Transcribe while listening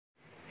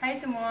Hai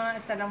semua,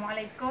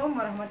 Assalamualaikum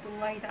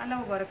warahmatullahi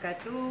taala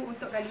wabarakatuh.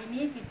 Untuk kali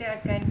ini kita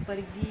akan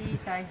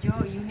pergi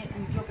tajuk unit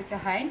 7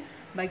 pecahan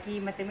bagi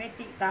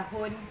matematik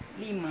tahun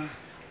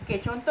 5. Okey,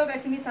 contoh kat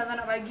sini saya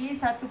nak bagi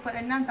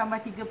 1/6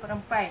 tambah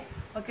 3/4.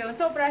 Okey,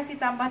 untuk operasi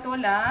tambah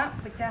tolak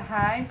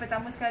pecahan,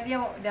 pertama sekali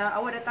awak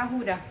dah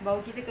tahu dah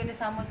bahawa kita kena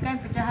samakan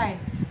pecahan.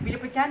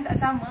 Bila pecahan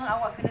tak sama,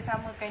 awak kena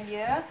samakan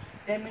dia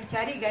dan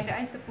mencari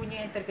gandaan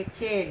sepunya yang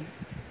terkecil.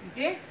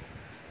 Okey?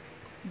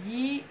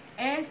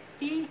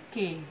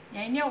 GSTK.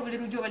 Yang ini awak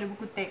boleh rujuk pada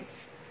buku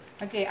teks.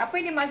 Okey, apa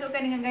yang dimasukkan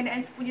dengan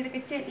gandaan sepunya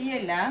terkecil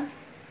ialah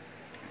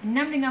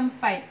 6 dengan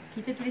 4.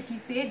 Kita tulis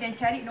sifir dan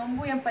cari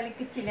nombor yang paling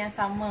kecil yang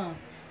sama.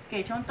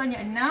 Okey, contohnya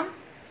 6,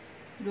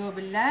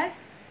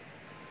 12,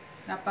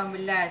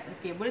 18.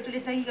 Okey, boleh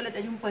tulis lagi kalau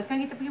tak jumpa.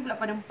 Sekarang kita pergi pula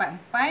pada 4.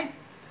 4,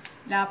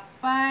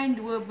 8,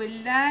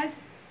 12,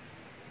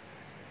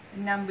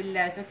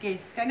 16. Okey,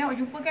 sekarang awak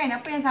jumpa kan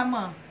apa yang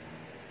sama?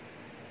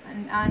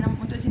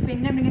 Untuk sifir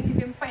 6 dengan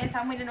sifir 4 yang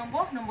sama dengan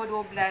nombor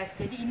 12.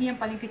 Jadi ini yang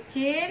paling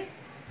kecil.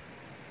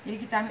 Jadi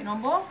kita ambil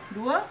nombor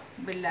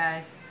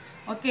 12.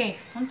 Okey,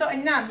 untuk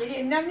 6.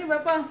 Jadi 6 ni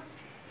berapa?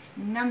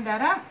 6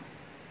 darab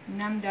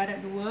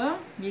 2.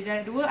 Bila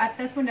darab 2,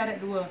 atas pun darab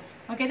 2.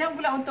 Okey, dan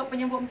pula untuk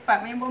penyebut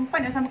 4. Penyebut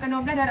 4 nak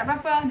samakan 12 darab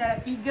berapa? Darab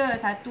 3.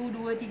 1,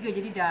 2, 3.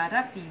 Jadi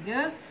darab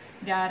 3.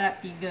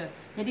 Darab 3.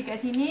 Jadi kat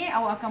sini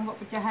awak akan buat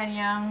pecahan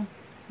yang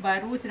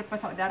baru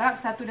selepas awak darab.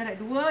 1 darab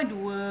 2,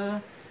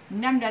 2.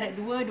 6 darab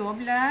 2,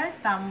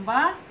 12.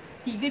 Tambah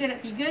 3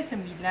 darab 3,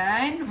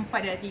 9. 4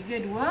 darab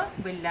 3,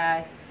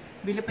 12.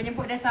 Bila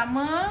penyebut dah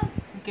sama,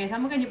 okey,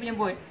 samakan je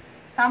penyebut.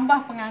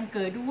 Tambah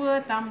pengangka.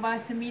 2 tambah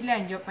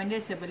 9. Jawapan dia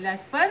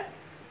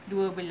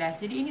 11/12.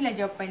 Jadi inilah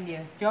jawapan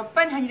dia.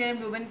 Jawapan hanya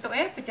dalam dua bentuk,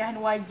 pecahan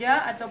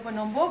wajar ataupun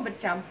nombor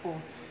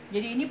bercampur.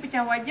 Jadi ini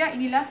pecahan wajar,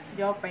 inilah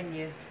jawapan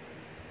dia.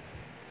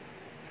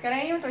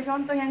 Sekarang ini untuk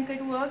contoh yang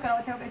kedua.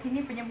 Kalau awak tengok kat sini,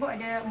 penyebut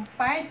ada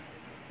 4,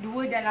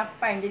 2 dan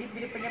 8. Jadi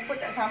bila penyebut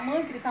tak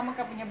sama, kita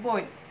samakan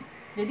penyebut.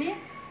 Jadi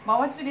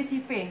bawah tu tulis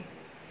sifir.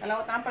 Kalau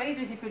awak tak nampak lagi,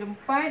 tulis sifir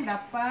 4,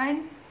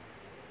 8,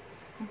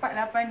 4,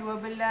 8,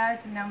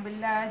 12,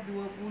 16,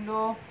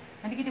 20.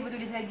 Nanti kita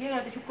bertulis lagi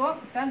kalau tak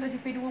cukup. Sekarang untuk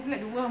sifir 2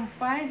 pula. 2,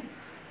 4,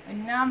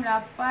 6,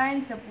 8,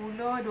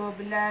 10,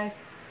 12.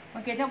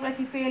 Okey, tengok pula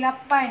sifir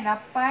 8.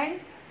 8,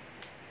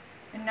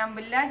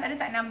 16. Ada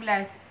tak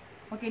 16?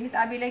 Okey, ni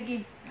tak habis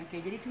lagi.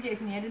 Okey, jadi tu je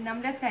sini. Ada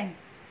 16 kan?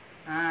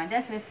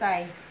 Dah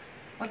selesai.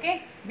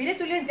 Okey, bila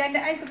tulis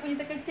gandaan sepunya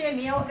terkecil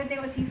ni, awak kena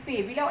tengok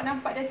sifir. Bila awak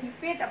nampak dah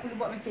sifir, tak perlu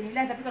buat macam ni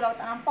lah. Tapi kalau awak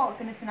tak nampak, awak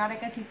kena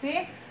senaraikan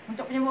sifir.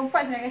 Untuk penyebut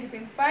 4, senaraikan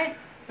sifir 4.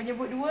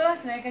 Penyebut 2,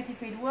 senaraikan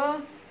sifir 2.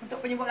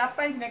 Untuk penyebut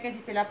 8, senaraikan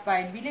sifir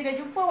 8. Bila dah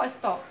jumpa, awak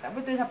stop. Tak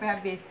perlu tulis sampai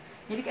habis.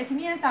 Jadi kat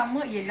sini yang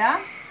sama ialah,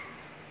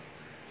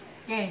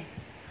 okey,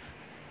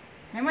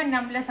 memang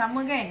 16 sama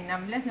kan?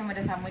 16 memang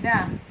dah sama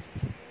dah.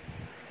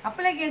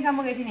 Apa lagi yang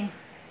sama kat sini?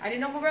 Ada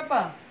nombor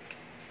berapa?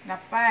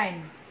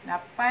 8.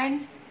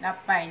 8,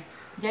 8.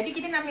 Jadi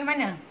kita nak ambil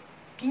mana?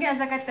 Ingat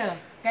saya kata,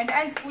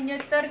 gandaan sepunya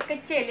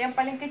terkecil, yang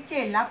paling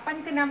kecil.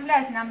 8 ke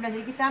 16? 16.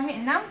 Jadi kita ambil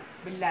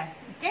 16.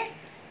 Okey?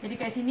 Jadi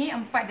kat sini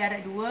 4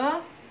 darab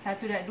 2,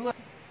 1 darab 2.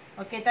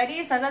 Okey,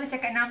 tadi Ustazah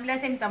cakap 16,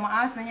 saya minta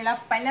maaf.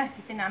 Sebenarnya 8 lah.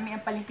 Kita nak ambil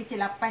yang paling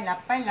kecil. 8,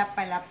 8,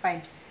 8,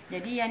 8.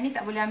 Jadi yang ni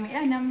tak boleh ambil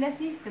lah 16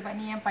 ni. Sebab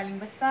ni yang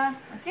paling besar.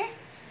 Okey?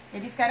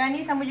 Jadi sekarang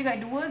ni sama juga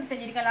 2. Kita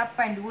jadikan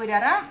 8. 2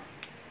 darab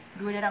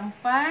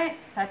 4.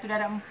 1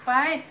 darab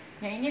 4.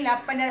 Yang ini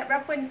 8 darab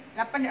berapa?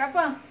 8 darab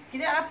apa?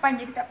 Kita darab 8,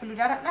 jadi tak perlu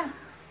darab lah.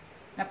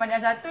 8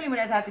 darab 1, 5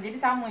 darab 1. Jadi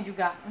sama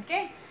juga.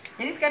 Okey?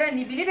 Jadi sekarang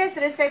ni, bila dah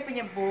selesai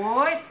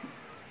penyebut.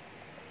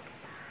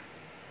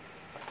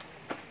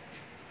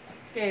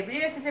 Okey,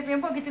 bila dah selesai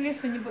penyebut, kita tulis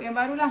penyebut yang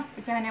baru lah.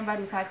 Pecahan yang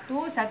baru.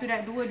 1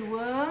 darab 2,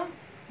 2.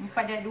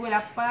 4 darab 2,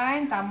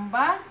 8.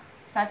 Tambah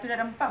 1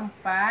 darab 4,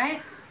 4.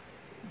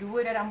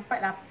 2 darab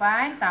 4,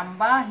 8.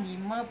 Tambah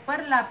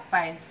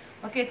 5/8.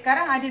 Okey,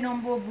 sekarang ada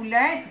nombor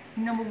bulat.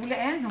 Nombor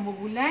bulat nombor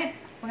bulat.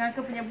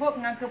 Pengangka penyebut,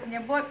 pengangka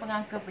penyebut,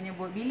 pengangka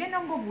penyebut. Bila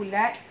nombor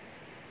bulat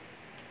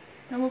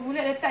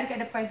letak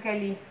dekat depan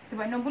sekali.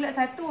 Sebab nombor bulat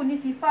 1, ni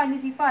sifar,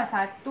 ni sifar.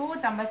 1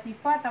 tambah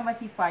sifar tambah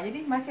sifar.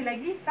 Jadi masih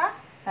lagi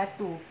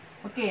 1.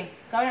 Okey,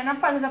 kalau nak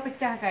nampak Ustazah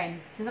pecahkan.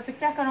 Ustazah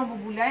pecahkan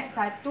nombor bulat.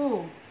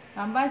 1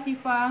 tambah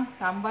sifar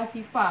tambah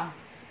sifar.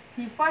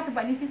 Sifar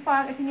sebab ni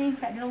sifar kat sini.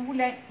 Tak ada nombor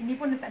bulat. Ini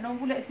pun letak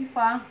nombor bulat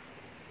sifar.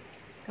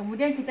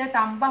 Kemudian kita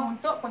tambah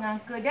untuk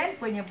pengangka dan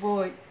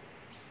penyebut.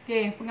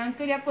 Okey,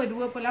 pengangka dia apa?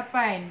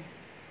 2/8.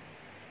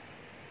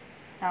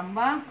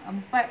 Tambah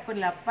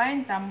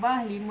 4/8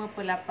 tambah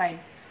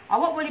 5/8.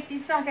 Awak boleh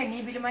pisahkan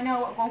ni bila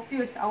mana awak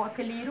confuse, awak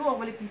keliru,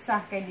 awak boleh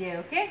pisahkan dia.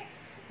 Okey?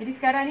 Jadi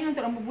sekarang ni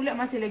untuk nombor bulat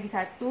masih lagi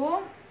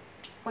 1.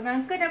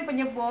 Pengangka dan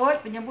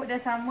penyebut. Penyebut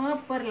dah sama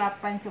per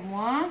 8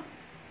 semua.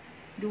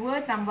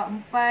 2 tambah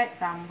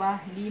 4 tambah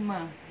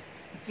 5.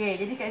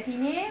 Okey, jadi kat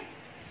sini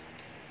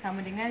sama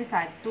dengan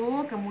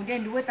 1.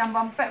 Kemudian 2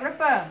 tambah 4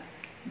 berapa?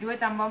 2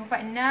 tambah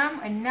 4,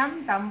 6.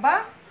 6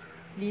 tambah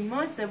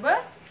 5,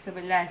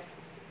 11.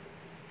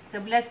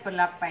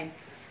 11/8.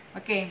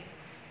 Okey.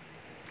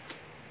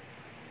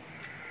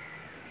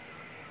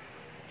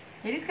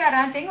 Jadi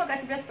sekarang tengok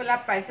kat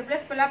 11/8.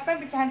 11/8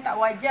 pecahan tak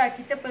wajar.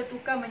 Kita perlu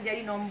tukar menjadi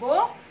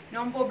nombor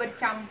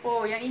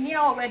bercampur. Yang ini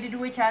awak ada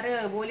dua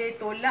cara. Boleh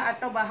tolak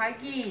atau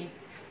bahagi.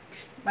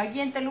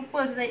 Bagi yang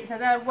terlupa,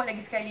 Ustazah buat lagi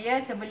sekali ya.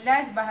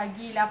 11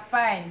 bahagi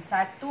 8.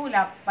 1,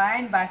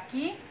 8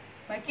 baki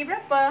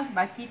berapa?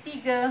 Baki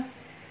 3.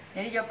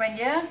 Jadi jawapan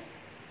dia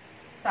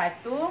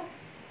 1,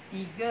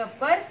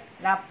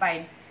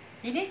 3/8.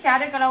 Ini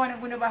cara kalau awak nak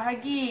guna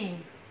bahagi.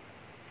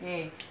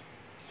 Okey.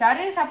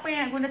 Cara siapa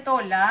yang nak guna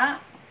tolak?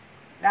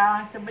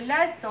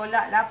 11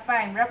 tolak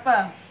 8.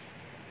 Berapa?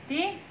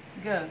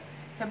 3.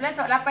 11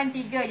 tolak 8,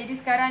 3. Jadi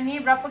sekarang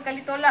ni berapa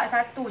kali tolak?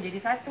 1. Jadi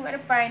 1 kat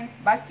depan.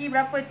 Baki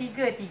berapa?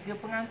 3. 3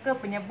 pengangka,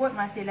 penyebut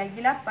masih lagi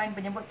 8.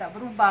 Penyebut tak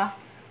berubah.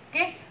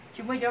 Okey.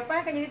 Cuma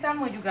jawapan akan jadi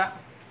sama juga.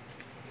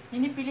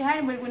 Ini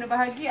pilihan boleh guna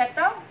bahagi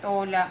atau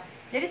tolak.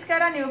 Jadi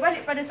sekarang ni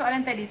berbalik pada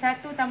soalan tadi.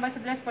 1 tambah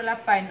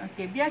 11/8.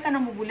 Okey. Biarkan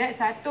nombor bulat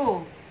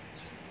 1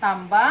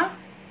 tambah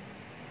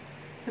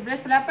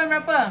 11/8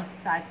 berapa?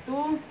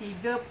 1,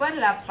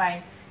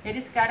 3/8. Jadi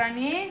sekarang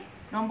ni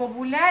nombor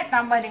bulat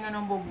tambah dengan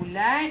nombor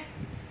bulat.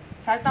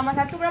 1 tambah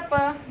 1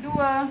 berapa?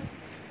 2.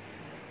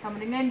 Sama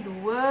dengan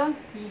 2,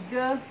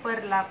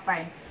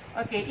 3/8.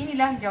 Okey,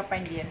 inilah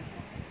jawapan dia.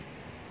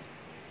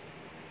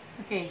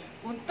 Okey,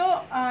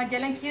 untuk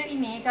jalan kira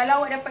ini,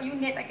 kalau awak dapat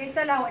unit, tak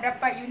kisahlah awak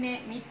dapat unit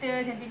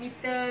meter,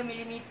 sentimeter,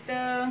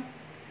 milimeter,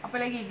 apa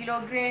lagi,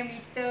 kilogram,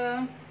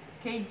 liter,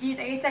 kg,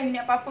 tak kisah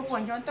unit apa-apa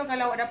pun. Contoh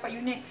kalau awak dapat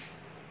unit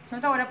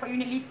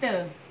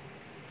liter.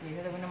 Okay,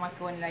 kita guna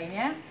marker warna lain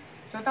ya.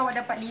 Contoh awak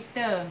dapat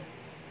liter.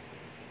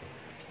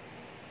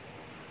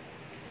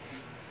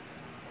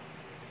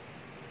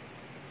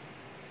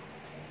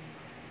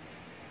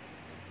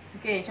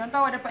 Okey,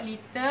 contoh awak dapat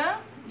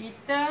liter.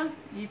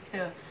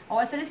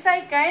 Awak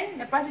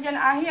selesaikan, lepas tu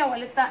jalan akhir awak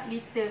letak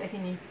liter kat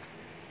sini.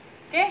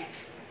 Okey.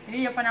 Jadi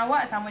jawapan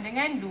awak sama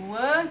dengan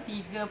 2,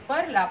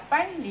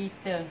 3/8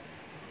 liter.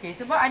 Okay,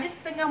 sebab ada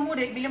setengah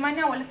murid bila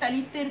mana awak letak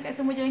liter dekat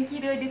semua jalan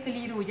kira, dia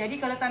keliru.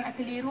 Jadi kalau tak nak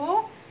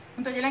keliru,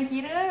 untuk jalan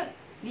kira,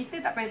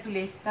 liter tak payah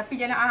tulis.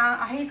 Tapi jalan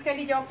akhir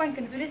sekali jawapan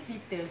kena tulis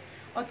liter.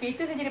 Okey,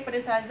 itu saja daripada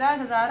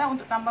Ustazah. Ustazah harap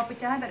untuk tambah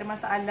pecahan tak ada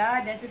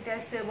masalah dan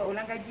sentiasa buat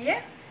ulang kaji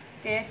ya.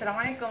 Okey,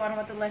 Assalamualaikum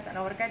warahmatullahi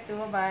wabarakatuh.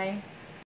 Bye-bye.